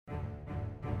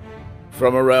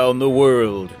from around the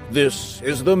world. This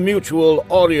is the Mutual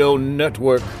Audio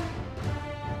Network.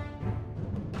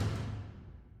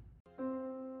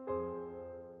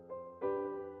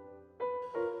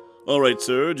 All right,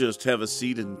 sir, just have a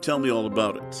seat and tell me all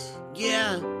about it.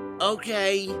 Yeah,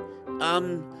 okay.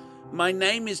 My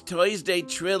name is Thursday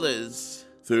Thrillers.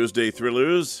 Thursday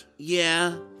Thrillers?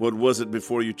 Yeah. What was it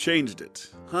before you changed it?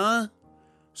 Huh?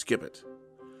 Skip it.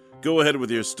 Go ahead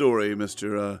with your story,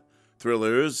 Mr.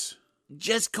 Thrillers.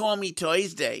 Just call me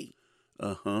Thursday.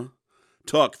 Uh-huh.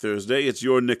 Talk, Thursday. It's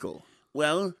your nickel.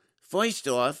 Well, first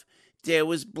off, there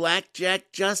was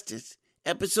Blackjack Justice,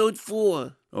 episode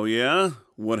 4. Oh, yeah?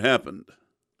 What happened?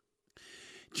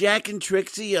 Jack and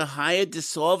Trixie are hired to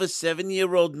solve a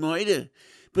 7-year-old murder,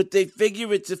 but they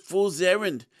figure it's a fool's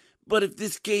errand. But if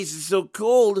this case is so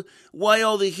cold, why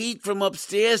all the heat from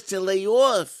upstairs to lay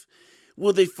off?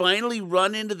 Will they finally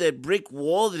run into that brick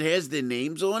wall that has their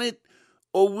names on it?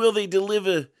 Or will they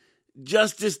deliver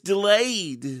justice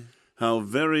delayed? How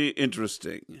very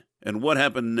interesting. And what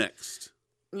happened next?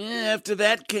 After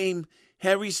that came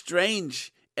Harry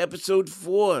Strange, episode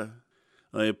 4.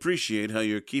 I appreciate how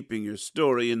you're keeping your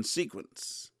story in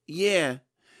sequence. Yeah.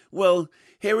 Well,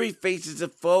 Harry faces a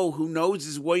foe who knows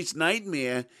his worst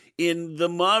nightmare in The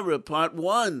Mara Part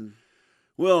 1.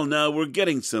 Well, now we're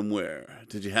getting somewhere.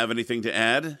 Did you have anything to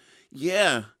add?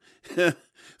 Yeah.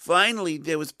 Finally,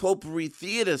 there was Potpourri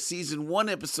Theater, Season 1,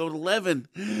 Episode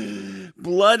 11.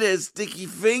 Blood has sticky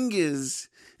fingers.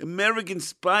 American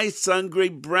spy Sangre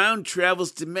Brown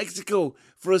travels to Mexico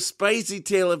for a spicy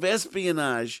tale of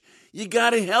espionage. You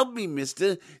gotta help me,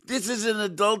 mister. This is an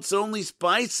adults-only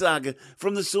spy saga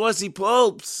from the Saucy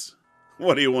Pulps.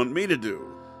 What do you want me to do?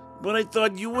 But I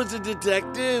thought you was a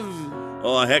detective.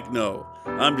 Oh, heck no.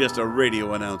 I'm just a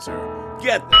radio announcer.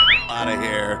 Get the out of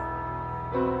here.